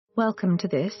Welcome to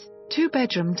this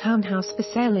two-bedroom townhouse for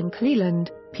sale in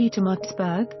Cleland,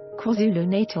 Pietermaritzburg, KwaZulu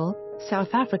Natal, South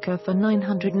Africa for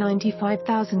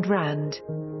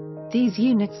R995,000. These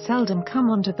units seldom come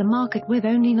onto the market, with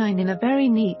only 9 in a very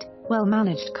neat,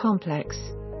 well-managed complex.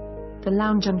 The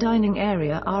lounge and dining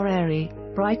area are airy,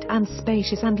 bright and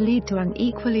spacious and lead to an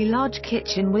equally large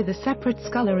kitchen with a separate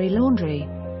scullery laundry.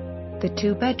 The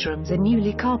 2 bedrooms are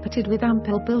newly carpeted with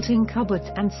ample built-in cupboards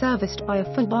and serviced by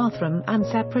a full bathroom and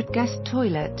separate guest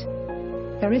toilet.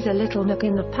 There is a little nook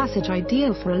in the passage,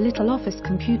 ideal for a little office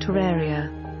computer area.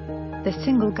 The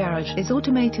single garage is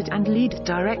automated and leads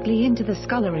directly into the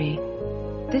scullery.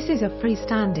 This is a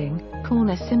freestanding,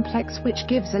 corner simplex which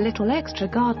gives a little extra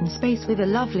garden space with a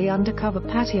lovely undercover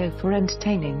patio for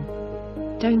entertaining.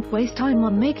 Don't waste time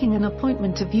on making an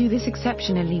appointment to view this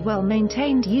exceptionally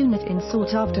well-maintained unit in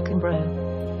sought-after Canberra.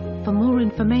 For more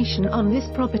information on this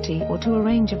property or to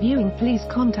arrange a viewing, please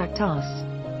contact us.